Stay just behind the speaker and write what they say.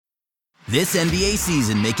This NBA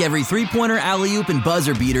season, make every three-pointer, alley-oop, and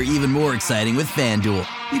buzzer beater even more exciting with FanDuel.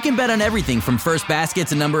 You can bet on everything from first basket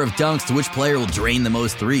to number of dunks to which player will drain the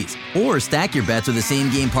most threes. Or stack your bets with a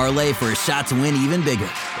same-game parlay for a shot to win even bigger.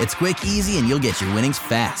 It's quick, easy, and you'll get your winnings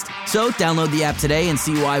fast. So download the app today and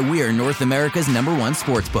see why we're North America's #1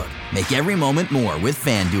 sportsbook. Make every moment more with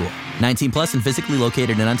FanDuel. 19 plus and physically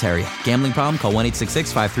located in Ontario. Gambling problem? Call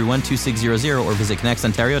 1-866-531-2600 or visit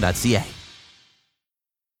connectsontario.ca.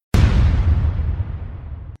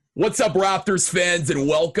 What's up, Raptors fans, and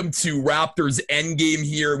welcome to Raptors Endgame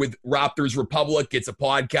here with Raptors Republic. It's a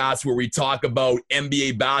podcast where we talk about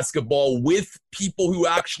NBA basketball with people who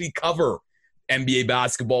actually cover NBA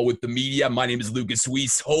basketball with the media. My name is Lucas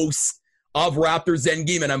Weiss, host of Raptors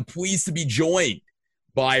Endgame, and I'm pleased to be joined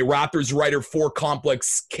by Raptors writer for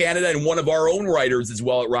Complex Canada and one of our own writers as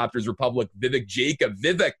well at Raptors Republic, Vivek Jacob.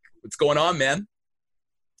 Vivek, what's going on, man?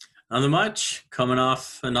 Nothing much. Coming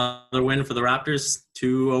off another win for the Raptors,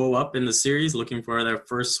 2-0 up in the series, looking for their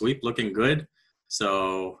first sweep, looking good.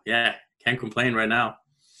 So, yeah, can't complain right now.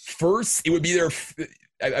 First, it would be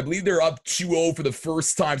I believe they're up 2-0 for the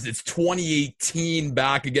first time since 2018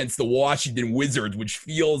 back against the Washington Wizards, which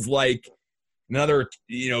feels like another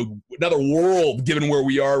world given where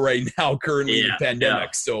we are right now currently in the pandemic.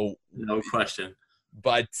 Yeah. So, no question.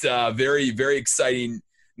 But very, very exciting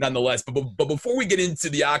nonetheless. But before we get into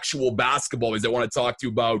the actual basketball, I want to talk to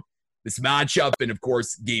you about this matchup and, of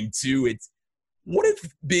course, Game 2. What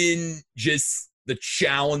have been just the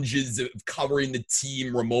challenges of covering the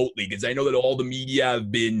team remotely? Because I know that all the media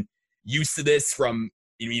have been used to this from,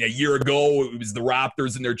 a year ago. It was the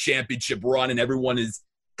Raptors and their championship run, and everyone is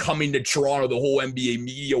coming to Toronto, the whole NBA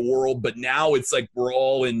media world. But now it's like we're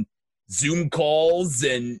all in Zoom calls,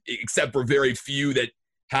 and except for very few that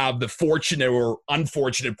have the fortunate or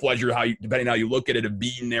unfortunate pleasure, depending how you look at it, of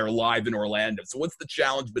being there live in Orlando. So what's the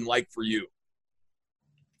challenge been like for you?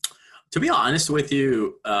 To be honest with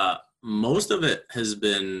you, most of it has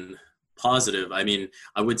been positive. I mean,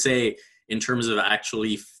 I would say in terms of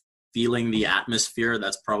actually feeling the atmosphere,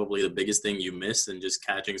 that's probably the biggest thing you miss, and just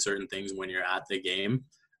catching certain things when you're at the game.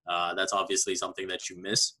 That's obviously something that you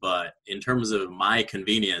miss. But in terms of my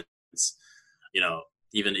convenience,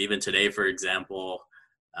 even today, for example,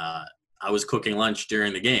 I was cooking lunch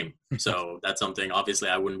during the game. So that's something obviously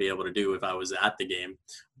I wouldn't be able to do if I was at the game.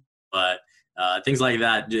 But things like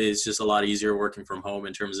that is just a lot easier working from home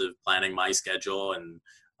in terms of planning my schedule. And,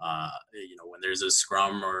 when there's a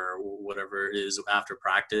scrum or whatever it is after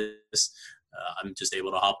practice, I'm just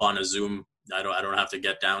able to hop on a Zoom. I don't have to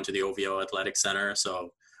get down to the OVO Athletic Center.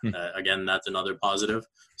 So again, that's another positive.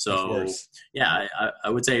 So yeah, I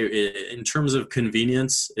would say in terms of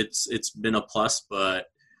convenience, it's been a plus, but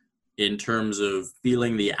in terms of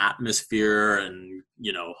feeling the atmosphere and,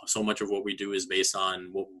 so much of what we do is based on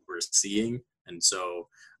what we're seeing. And so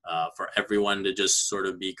for everyone to just sort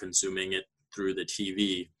of be consuming it through the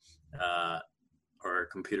TV or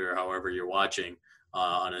computer, however you're watching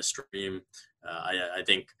on a stream, I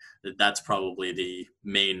think that's probably the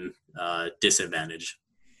main disadvantage.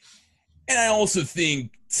 And I also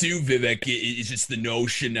think, too, Vivek, it's just the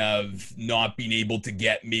notion of not being able to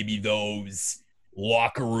get maybe those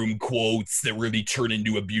locker room quotes that really turn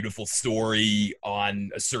into a beautiful story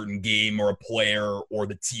on a certain game or a player or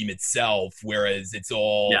the team itself, whereas it's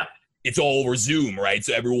all over Zoom, right?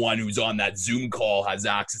 So everyone who's on that Zoom call has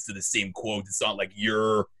access to the same quote. It's not like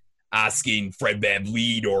you're asking Fred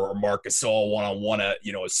VanVleet or Marc Gasol one-on-one a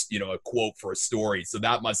quote for a story. So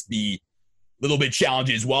that must be a little bit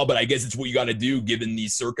challenging as well, but I guess it's what you got to do given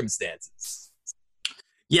these circumstances.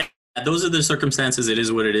 Yeah. Those are the circumstances. It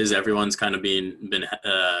is what it is. Everyone's kind of been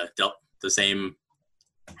dealt the same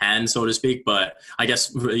hand, so to speak. But I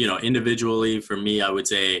guess, individually for me, I would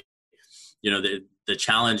say, the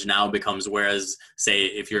challenge now becomes, whereas, say,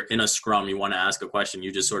 if you're in a scrum, you want to ask a question, you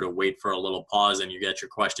just sort of wait for a little pause and you get your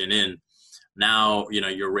question in. Now,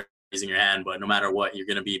 you're raising your hand, but no matter what, you're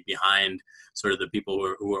going to be behind sort of the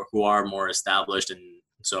people who are more established. And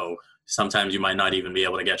so sometimes you might not even be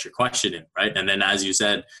able to get your question in, right? And then, as you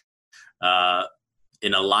said,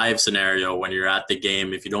 in a live scenario, when you're at the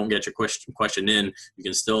game, if you don't get your question in, you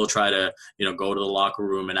can still try to, go to the locker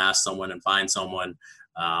room and ask someone and find someone.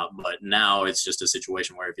 But now it's just a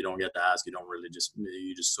situation where if you don't get to ask, you don't really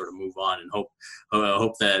you just sort of move on and hope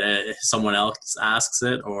that someone else asks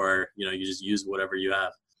it, or, you just use whatever you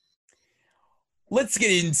have. Let's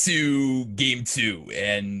get into Game 2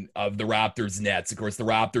 and of the Raptors Nets. Of course, the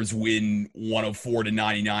Raptors win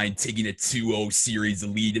 104-99, taking a 2-0 series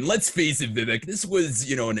lead. And let's face it, Vivek, this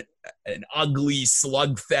was, an ugly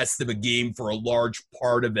slugfest of a game for a large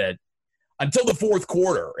part of it. until the fourth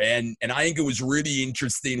quarter. And I think it was really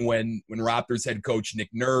interesting when Raptors head coach Nick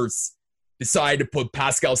Nurse decided to put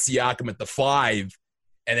Pascal Siakam at the 5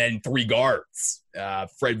 and then 3 guards,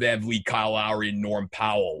 Fred VanVleet, Kyle Lowry, and Norm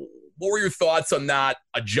Powell. What were your thoughts on that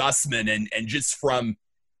adjustment? And just from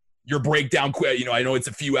your breakdown, I know it's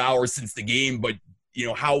a few hours since the game, but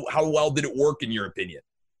how well did it work in your opinion?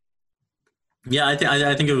 Yeah, I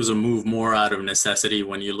think it was a move more out of necessity.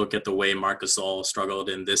 When you look at the way Marc Gasol struggled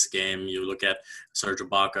in this game, you look at Serge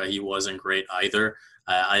Ibaka, he wasn't great either.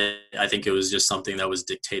 I think it was just something that was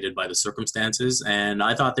dictated by the circumstances, and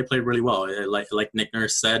I thought they played really well. Like Nick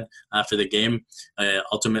Nurse said after the game,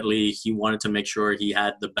 ultimately he wanted to make sure he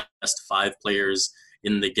had the best 5 players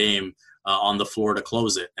in the game on the floor to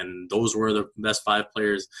close it, and those were the best 5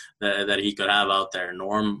 players that he could have out there.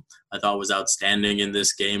 Norm, I thought, was outstanding in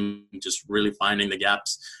this game, just really finding the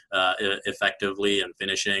gaps effectively and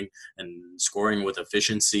finishing and scoring with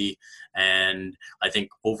efficiency. And I think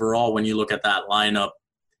overall, when you look at that lineup,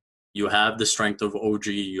 you have the strength of OG,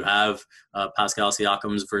 you have Pascal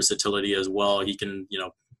Siakam's versatility as well. He can,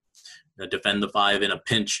 defend the 5 in a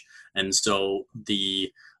pinch, and so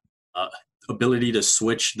the ability to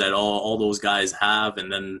switch that all those guys have,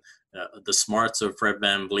 and then the smarts of Fred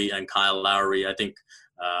VanVleet and Kyle Lowry. I think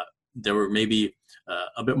there were maybe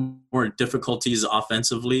a bit more difficulties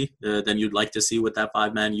offensively than you'd like to see with that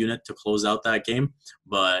 5-man unit to close out that game,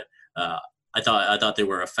 but I thought they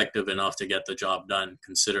were effective enough to get the job done,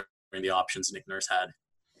 considering the options Nick Nurse had.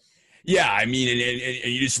 Yeah, I mean,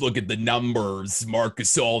 and you just look at the numbers. Marc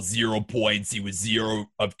Gasol, 0 points. He was 0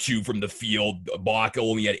 of 2 from the field. Ibaka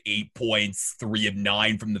only had 8 points, 3 of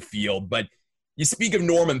 9 from the field. But you speak of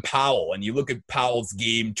Norman Powell, and you look at Powell's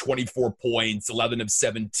game, 24 points, 11 of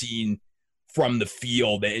 17 from the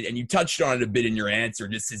field. And you touched on it a bit in your answer,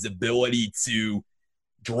 just his ability to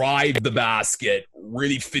drive the basket,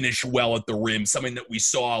 really finish well at the rim, something that we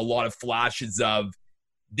saw a lot of flashes of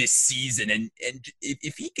this season. And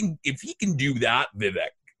if he can do that,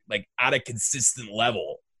 Vivek, like at a consistent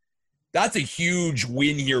level, that's a huge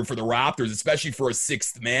win here for the Raptors, especially for a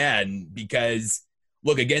 6th man, because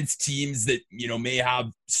look, against teams that, may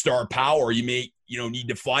have star power, you may, need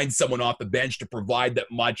to find someone off the bench to provide that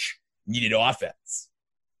much needed offense.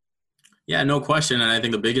 Yeah, no question. And I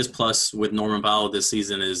think the biggest plus with Norman Powell this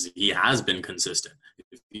season is he has been consistent.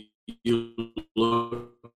 If you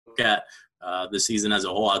look at the season as a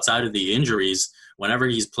whole, outside of the injuries, whenever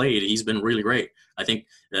he's played, he's been really great. I think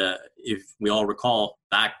if we all recall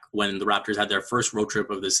back when the Raptors had their first road trip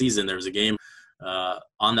of the season, there was a game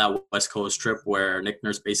on that West Coast trip where Nick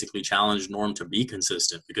Nurse basically challenged Norm to be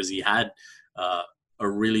consistent because he had a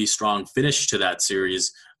really strong finish to that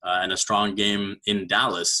series and a strong game in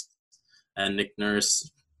Dallas. And Nick Nurse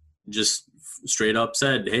just straight up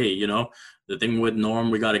said, hey, the thing with Norm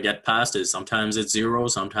we got to get past is sometimes it's 0,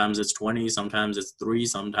 sometimes it's 20, sometimes it's 3,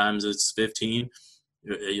 sometimes it's 15.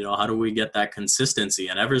 How do we get that consistency?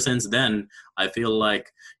 And ever since then, I feel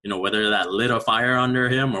like, whether that lit a fire under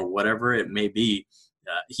him or whatever it may be,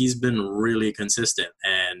 he's been really consistent.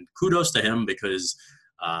 And kudos to him because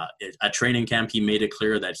at training camp, he made it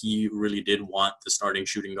clear that he really did want the starting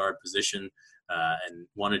shooting guard position and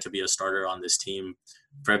wanted to be a starter on this team.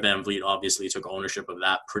 Fred VanVleet obviously took ownership of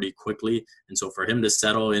that pretty quickly. And so for him to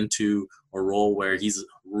settle into a role where he's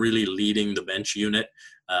really leading the bench unit,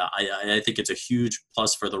 I think it's a huge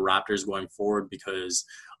plus for the Raptors going forward because,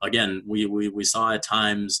 again, we saw at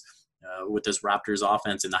times with this Raptors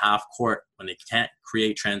offense in the half court when they can't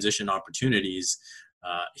create transition opportunities,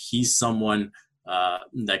 he's someone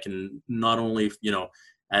that can not only,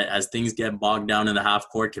 as things get bogged down in the half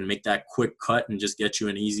court, can make that quick cut and just get you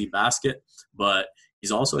an easy basket, but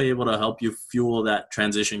he's also able to help you fuel that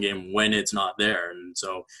transition game when it's not there. And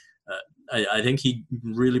so I think he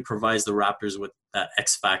really provides the Raptors with that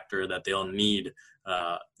X factor that they'll need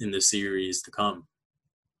in the series to come.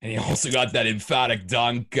 And he also got that emphatic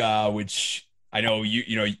dunk, which I know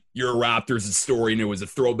you're a Raptors historian. It was a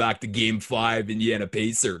throwback to Game 5, Indiana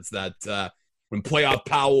Pacers, that when playoff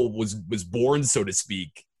Powell was born, so to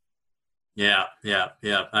speak. Yeah.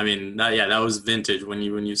 I mean, that was vintage. When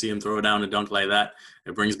you see him throw down a dunk like that,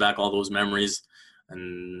 it brings back all those memories,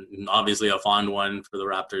 and obviously a fond one for the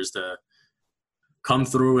Raptors to come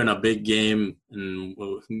through in a big game and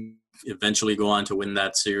will eventually go on to win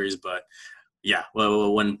that series. But yeah,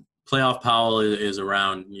 well, when playoff Powell is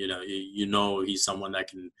around, he's someone that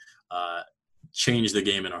can change the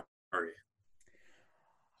game in a hurry.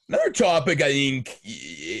 Another topic, I think,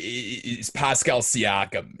 is Pascal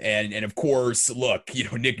Siakam. And of course, look,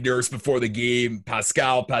 Nick Nurse before the game,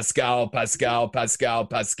 Pascal,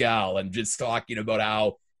 and just talking about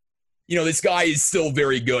how, this guy is still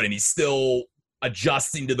very good, and he's still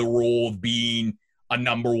adjusting to the role of being a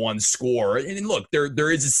number one scorer. And look,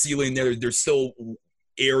 there is a ceiling there. There's still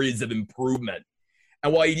areas of improvement.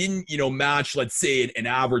 And while he didn't, match, let's say, an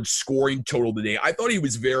average scoring total today, I thought he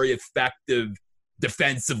was very effective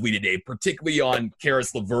defensively today, particularly on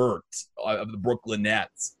Caris LeVert of the Brooklyn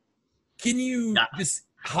Nets. Can you just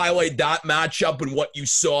highlight that matchup and what you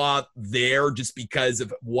saw there, just because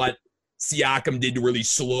of what Siakam did to really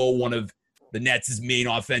slow one of the Nets' main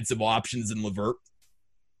offensive options in LeVert?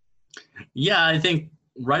 Yeah, I think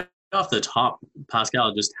right off the top,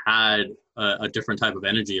 Pascal just had a different type of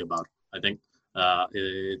energy about him. I think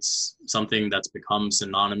it's something that's become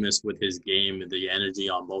synonymous with his game, the energy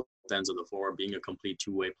on both ends of the floor, being a complete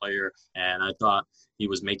two-way player. And I thought he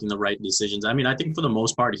was making the right decisions. I mean, I think for the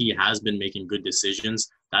most part, he has been making good decisions.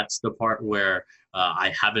 That's the part where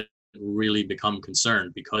I haven't really become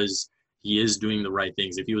concerned, because he is doing the right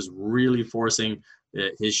things. If he was really forcing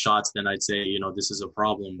his shots, then I'd say, this is a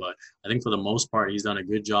problem. But I think for the most part, he's done a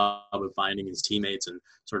good job of finding his teammates and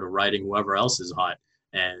sort of riding whoever else is hot.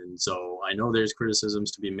 And so I know there's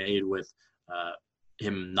criticisms to be made with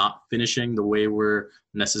him not finishing the way we're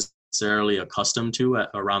necessarily accustomed to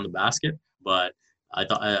around the basket. But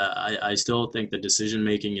I still think the decision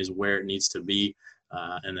making is where it needs to be.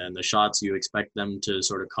 And then the shots, you expect them to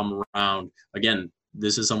sort of come around. Again,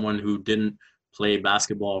 this is someone who didn't play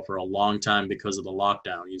basketball for a long time because of the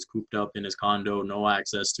lockdown. He's cooped up in his condo, no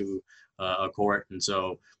access to a court. And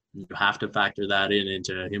so you have to factor that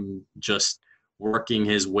into him just working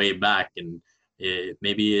his way back. And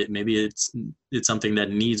maybe it's something that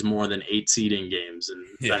needs more than 8 seeding games. And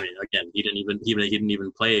yeah. I mean, again, he didn't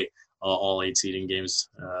even play all 8 seeding games.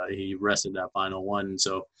 He rested that final one.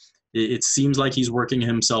 So it seems like he's working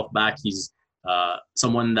himself back. He's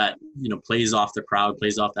someone that plays off the crowd,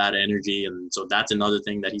 plays off that energy, and so that's another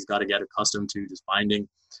thing that he's got to get accustomed to, just finding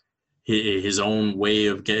his own way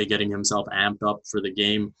of getting himself amped up for the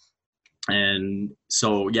game. And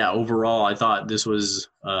so, yeah, overall, I thought this was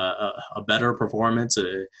a better performance,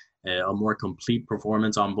 a more complete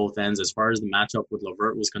performance on both ends. As far as the matchup with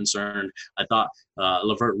LeVert was concerned, I thought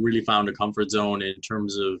LeVert really found a comfort zone in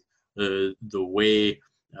terms of the way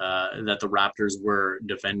that the Raptors were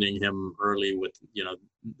defending him early with,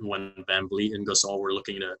 when Van Vliet and Gasol were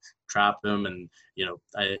looking to trap him. And,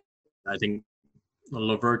 I think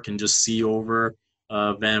LeVert can just see over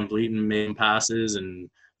Van Vliet and make passes. And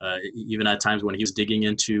even at times when he was digging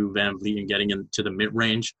into Van Vliet and getting into the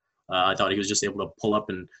mid-range, I thought he was just able to pull up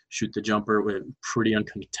and shoot the jumper with pretty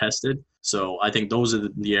uncontested. So I think those are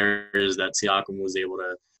the areas that Siakam was able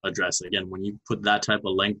to address. Again, when you put that type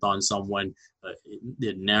of length on someone,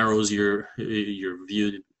 it narrows your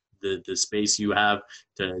view, the space you have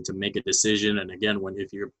to make a decision. And again,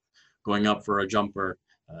 if you're going up for a jumper,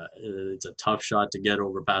 it's a tough shot to get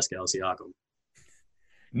over Pascal Siakam.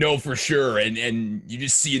 No, for sure. And you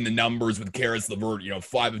just see in the numbers with Caris LeVert,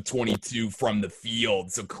 5 of 22 from the field.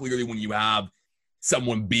 So clearly when you have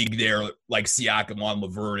someone big there like Siakam on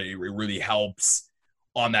LeVert, it really helps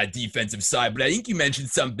on that defensive side. But I think you mentioned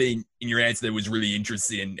something in your answer that was really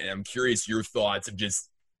interesting, and I'm curious your thoughts of just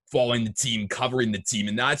following the team, covering the team,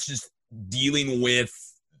 and that's just dealing with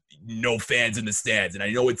no fans in the stands. And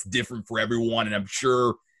I know it's different for everyone, and I'm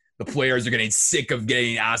sure the players are getting sick of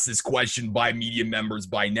getting asked this question by media members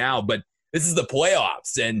by now, but this is the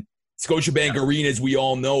playoffs, and Scotiabank Arena, as we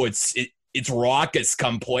all know, it's raucous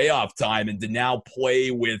come playoff time, and to now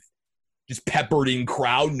play with just peppered in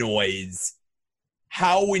crowd noise.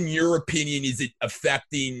 How, in your opinion, is it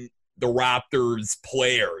affecting the Raptors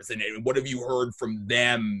players? And what have you heard from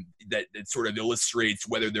them that sort of illustrates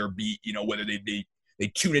whether whether they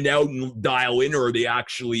tune it out and dial in, or are they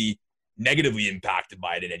actually negatively impacted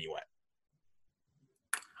by it in any way?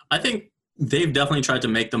 I think they've definitely tried to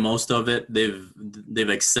make the most of it. They've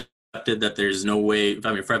accepted that there's no way.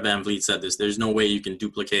 I mean, Fred VanVleet said this. There's no way you can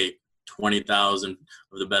duplicate 20,000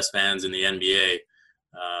 of the best fans in the NBA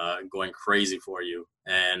going crazy for you.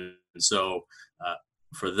 And so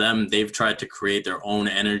for them, they've tried to create their own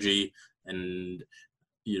energy, and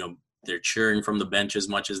they're cheering from the bench as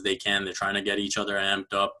much as they can. They're trying to get each other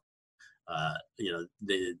amped up.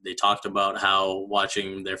 They talked about how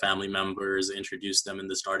watching their family members introduce them in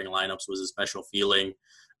the starting lineups was a special feeling.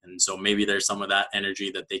 And so maybe there's some of that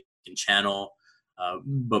energy that they can channel.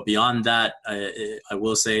 But beyond that, I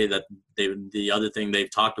will say that the other thing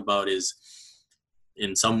they've talked about is,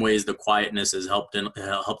 in some ways, the quietness has helped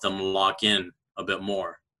them lock in a bit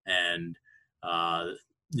more. And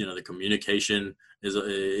the communication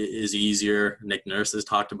is easier. Nick Nurse has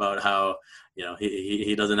talked about how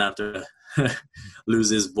he doesn't have to lose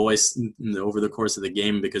his voice over the course of the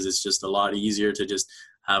game because it's just a lot easier to just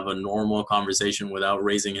have a normal conversation without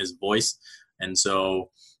raising his voice. And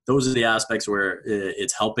so those are the aspects where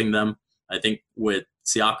it's helping them. I think with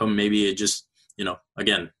Siakam, maybe it just,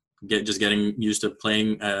 again, getting used to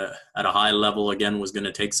playing at a high level again was going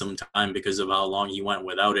to take some time because of how long he went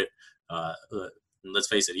without it. Let's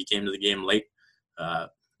face it, he came to the game late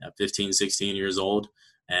at 15, 16 years old,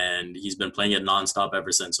 and he's been playing it nonstop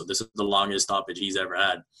ever since. So this is the longest stoppage he's ever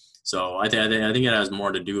had. So I think it has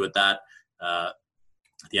more to do with that.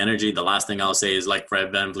 The energy, the last thing I'll say is, like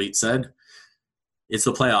Fred VanVleet said, it's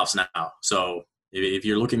the playoffs now. So if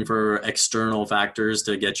you're looking for external factors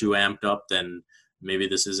to get you amped up, then maybe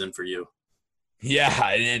this isn't for you. Yeah,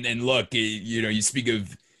 and look, you speak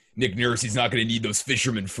of Nick Nurse, he's not going to need those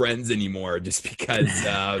fisherman friends anymore just because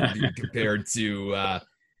compared to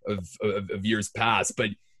of years past.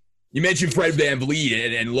 But you mentioned Fred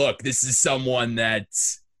VanVleet, and look, this is someone that,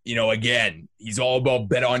 again, he's all about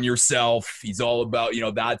bet on yourself. He's all about,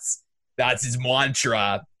 that's his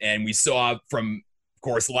mantra. And we saw from, of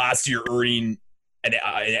course, last year earning an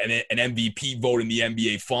MVP vote in the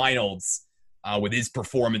NBA Finals with his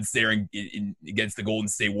performance there in against the Golden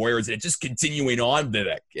State Warriors, and just continuing on,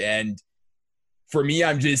 Vivek. And for me,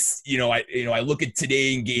 I'm just, I look at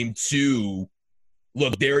today in Game 2.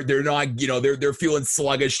 Look, they're not, they're feeling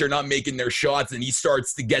sluggish. They're not making their shots, and he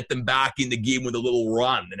starts to get them back in the game with a little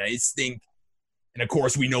run. And I just think, and of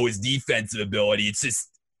course we know his defensive ability. It's just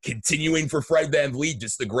continuing for Fred VanVleet,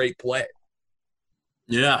 just a great play.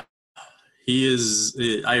 Yeah, he is.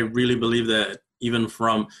 I really believe that even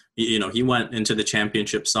from, he went into the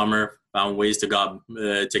championship summer, found ways to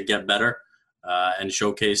get better and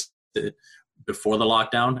showcased it before the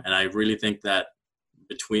lockdown. And I really think that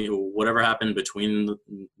between whatever happened between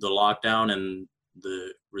the lockdown and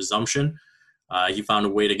the resumption, he found a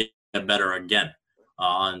way to get better again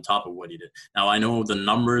on top of what he did. Now, I know the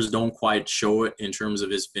numbers don't quite show it in terms of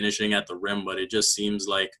his finishing at the rim, but it just seems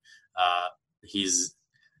like he's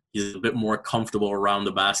a bit more comfortable around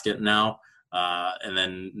the basket now. And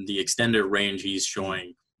then the extended range he's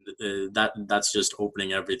showing, that's just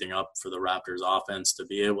opening everything up for the Raptors offense to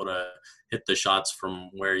be able to hit the shots from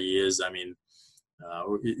where he is. I mean,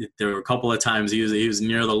 there were a couple of times he was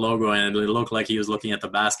near the logo and it looked like he was looking at the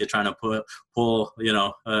basket trying to pull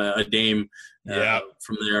a Dame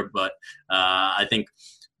from there. But I think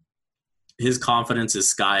his confidence is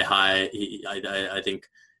sky high. I think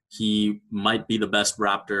he might be the best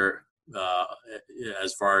Raptor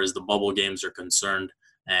as far as the bubble games are concerned,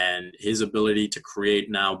 and his ability to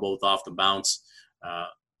create now both off the bounce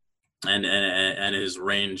and his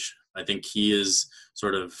range. I think he is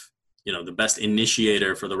sort of the best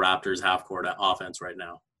initiator for the Raptors half-court offense right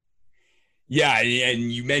now. Yeah,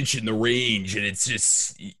 and you mentioned the range, and it's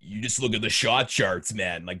just, you just look at the shot charts,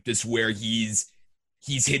 man. Like, this where he's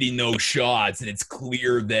hitting those shots, and it's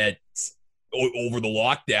clear that over the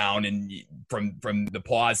lockdown and from the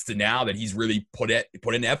pause to now that he's really put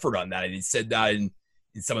an effort on that. And he said that in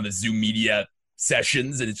some of the Zoom media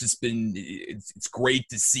sessions, and it's just been, it's great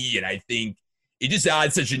to see. And I think it just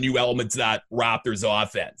adds such a new element to that Raptors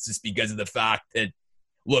offense, just because of the fact that,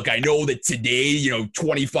 look, I know that today,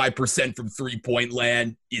 25% from three-point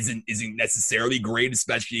land isn't necessarily great,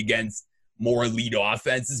 especially against more elite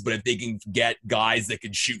offenses. But if they can get guys that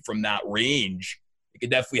can shoot from that range, it could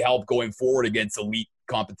definitely help going forward against elite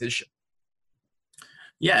competition.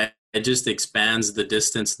 Yeah, it just expands the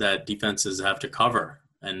distance that defenses have to cover.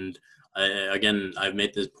 And again, I've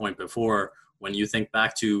made this point before. When you think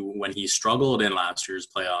back to when he struggled in last year's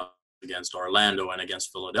playoffs against Orlando and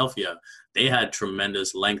against Philadelphia, they had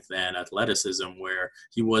tremendous length and athleticism where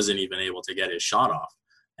he wasn't even able to get his shot off.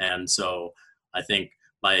 And so I think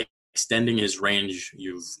by extending his range,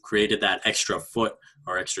 you've created that extra foot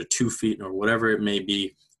or extra 2 feet or whatever it may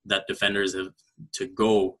be that defenders have to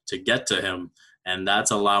go to get to him. And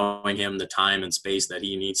that's allowing him the time and space that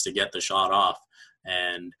he needs to get the shot off.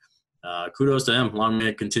 And kudos to him. Long may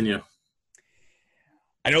it continue.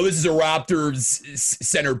 I know this is a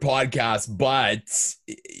Raptors-centered podcast, but,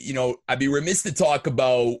 I'd be remiss to talk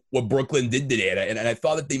about what Brooklyn did today. And I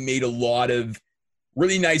thought that they made a lot of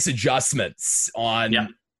really nice adjustments on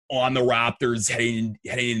the Raptors heading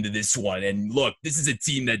into this one. And look, this is a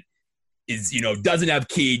team that is, doesn't have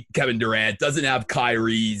Kevin Durant, doesn't have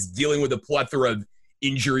Kyrie, he's dealing with a plethora of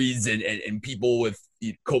injuries and people with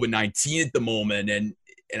COVID-19 at the moment. And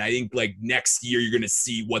I think, like, next year, you're going to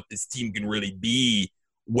see what this team can really be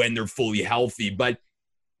when they're fully healthy. But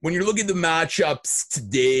when you're looking at the matchups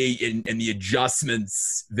today and the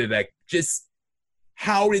adjustments, Vivek, just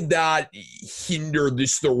how did that hinder the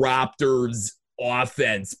Raptors'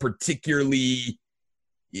 offense, particularly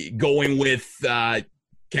going with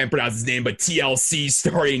can't pronounce his name, but TLC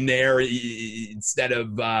starting there instead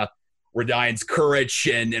of Radiance Courage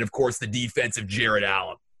and of course the defensive Jared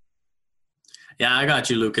Allen. Yeah, I got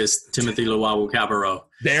you, Lucas. Timothy Luwawu Cabarro.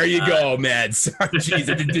 There you go, man. Sorry, geez,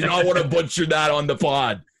 I did not want to butcher that on the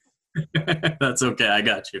pod. That's okay. I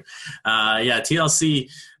got you. TLC,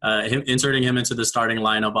 inserting him into the starting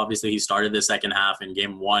lineup. Obviously, he started the second half in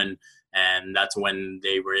game one, and that's when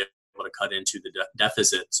they were able to cut into the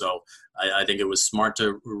deficit. So I think it was smart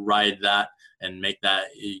to ride that and make that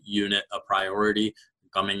unit a priority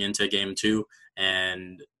coming into game two.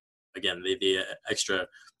 And again, the extra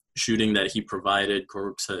shooting that he provided,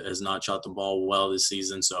 Corks has not shot the ball well this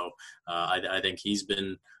season. So I think he's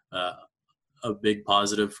been a big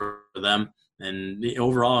positive for them. And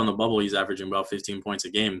overall in the bubble, he's averaging about 15 points a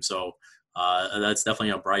game. So that's definitely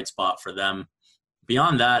a bright spot for them.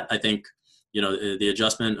 Beyond that, I think, the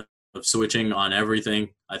adjustment of switching on everything,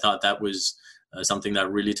 I thought that was something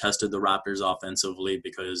that really tested the Raptors offensively,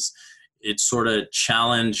 because it sort of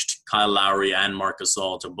challenged Kyle Lowry and Marc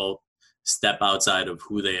Gasol to both step outside of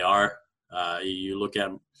who they are. You look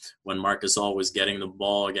at when Marc Gasol was getting the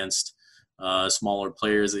ball against smaller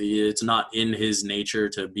players, it's not in his nature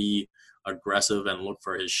to be aggressive and look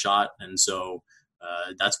for his shot. And so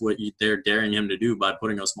that's what they're daring him to do by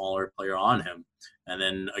putting a smaller player on him. And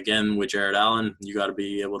then again, with Jared Allen, you got to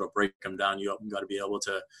be able to break him down. You got to be able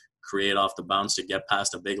to create off the bounce to get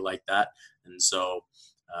past a big like that. And so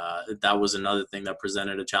that was another thing that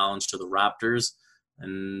presented a challenge to the Raptors.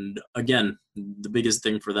 And again, the biggest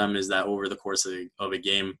thing for them is that over the course of a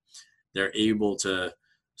game, they're able to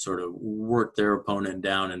sort of work their opponent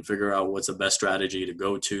down and figure out what's the best strategy to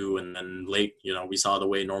go to. And then late, we saw the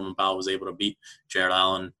way Norman Powell was able to beat Jared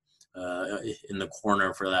Allen in the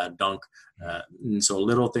corner for that dunk. And so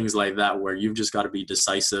little things like that where you've just got to be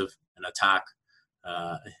decisive and attack,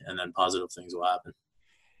 and then positive things will happen.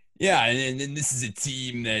 Yeah, and this is a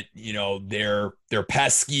team that they're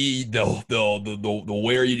pesky. They'll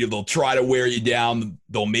wear you. They'll try to wear you down.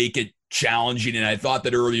 They'll make it challenging. And I thought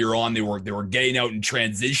that earlier on they were getting out in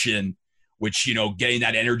transition, which getting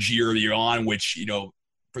that energy earlier on, which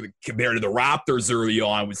compared to the Raptors early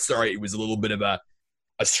on it was a little bit of a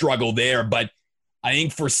struggle there. But I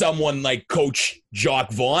think for someone like Coach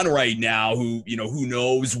Jacques Vaughn right now, who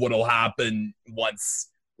knows what'll happen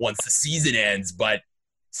once the season ends, but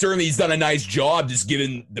certainly he's done a nice job just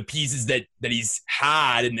given the pieces that he's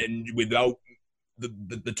had and without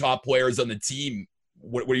the top players on the team.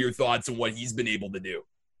 What are your thoughts on what he's been able to do?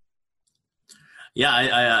 Yeah,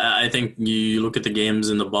 I think you look at the games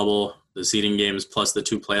in the bubble, the seeding games plus the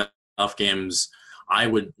two playoff games, I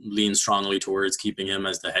would lean strongly towards keeping him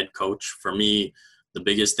as the head coach. For me, the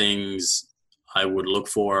biggest things I would look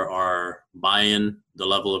for are buy-in, the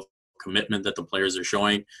level of commitment that the players are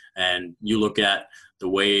showing. And you look at the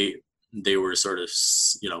way they were sort of,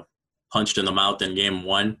 punched in the mouth in game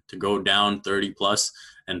one to go down 30 plus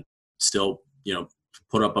and still,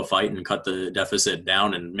 put up a fight and cut the deficit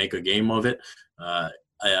down and make a game of it.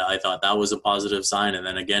 I thought that was a positive sign. And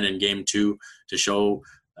then again in game two to show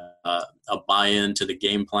a buy-in to the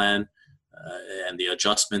game plan and the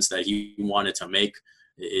adjustments that he wanted to make.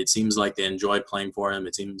 It seems like they enjoy playing for him.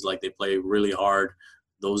 It seems like they play really hard.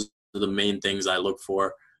 Those are the main things I look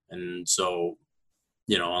for. And so,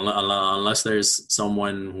 unless there's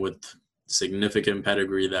someone with significant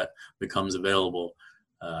pedigree that becomes available,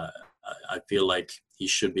 I feel like he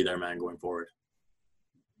should be their man going forward.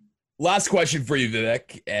 Last question for you,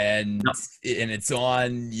 Vivek, and it's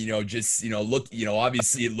on, look,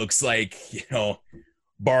 obviously it looks like,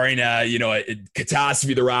 barring a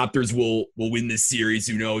catastrophe, the Raptors will win this series.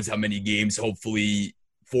 Who knows how many games? Hopefully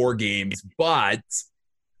 4 games. But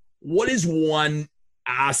what is one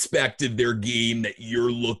aspect of their game that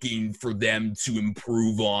you're looking for them to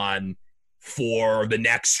improve on for the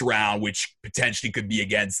next round, which potentially could be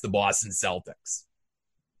against the Boston Celtics?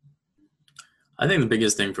 I think the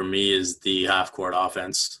biggest thing for me is the half-court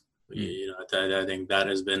offense. I think that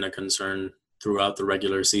has been a concern throughout the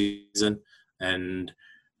regular season. And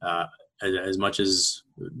as much as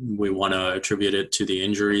we want to attribute it to the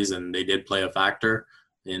injuries, and they did play a factor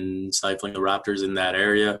in stifling the Raptors in that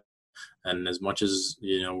area, and as much as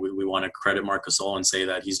we want to credit Marc Gasol and say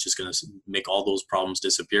that he's just going to make all those problems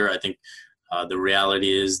disappear, I think the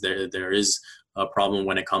reality is there is a problem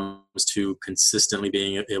when it comes to consistently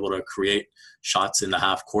being able to create shots in the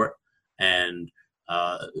half court. And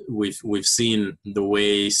we've seen the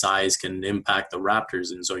way size can impact the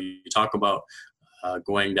Raptors. And so you talk about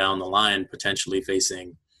going down the line, potentially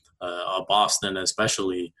facing a Boston,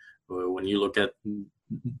 especially when you look at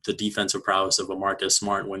the defensive prowess of a Marcus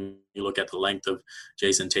Smart, when you look at the length of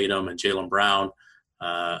Jason Tatum and Jaylen Brown.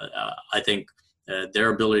 I think their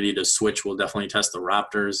ability to switch will definitely test the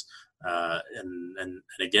Raptors. And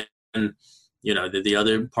again, the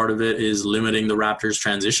other part of it is limiting the Raptors'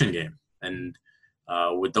 transition game. And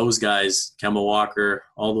with those guys, Kemba Walker,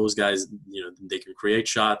 all those guys, they can create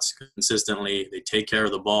shots consistently. They take care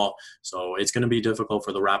of the ball. So it's going to be difficult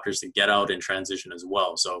for the Raptors to get out in transition as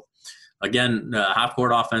well. So again,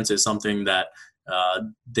 half-court offense is something that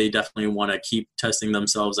they definitely want to keep testing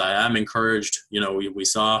themselves. I am encouraged. We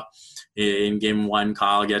saw in game one,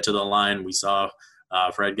 Kyle get to the line. We saw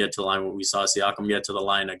Fred get to the line. We saw Siakam get to the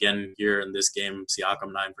line again here in this game.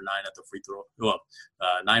 Siakam 9 for 9 at the free throw. Well,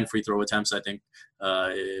 9 free throw attempts, I think,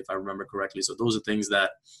 if I remember correctly. So those are things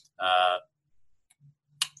that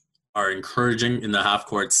are encouraging in the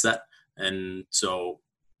half-court set. And so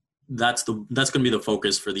that's going to be the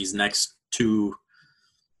focus for these next two,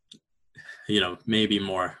 maybe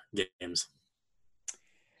more games.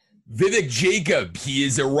 Vivek Jacob, he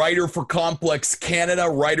is a writer for Complex Canada,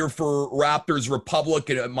 writer for Raptors Republic,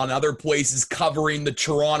 and among other places covering the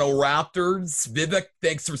Toronto Raptors. Vivek,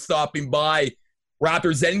 thanks for stopping by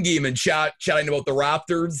Raptors Endgame and chatting about the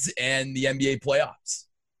Raptors and the NBA playoffs.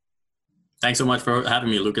 Thanks so much for having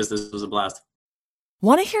me, Lucas. This was a blast.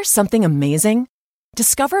 Want to hear something amazing?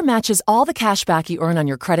 Discover matches all the cash back you earn on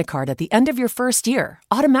your credit card at the end of your first year,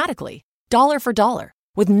 automatically, dollar for dollar,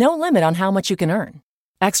 with no limit on how much you can earn.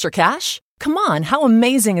 Extra cash? Come on, how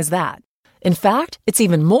amazing is that? In fact, it's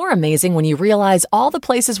even more amazing when you realize all the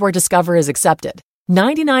places where Discover is accepted.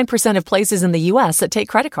 99% of places in the U.S. that take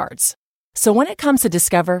credit cards. So when it comes to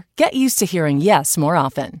Discover, get used to hearing yes more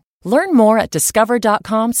often. Learn more at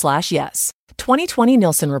discover.com/yes. 2020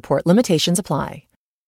 Nielsen Report limitations apply.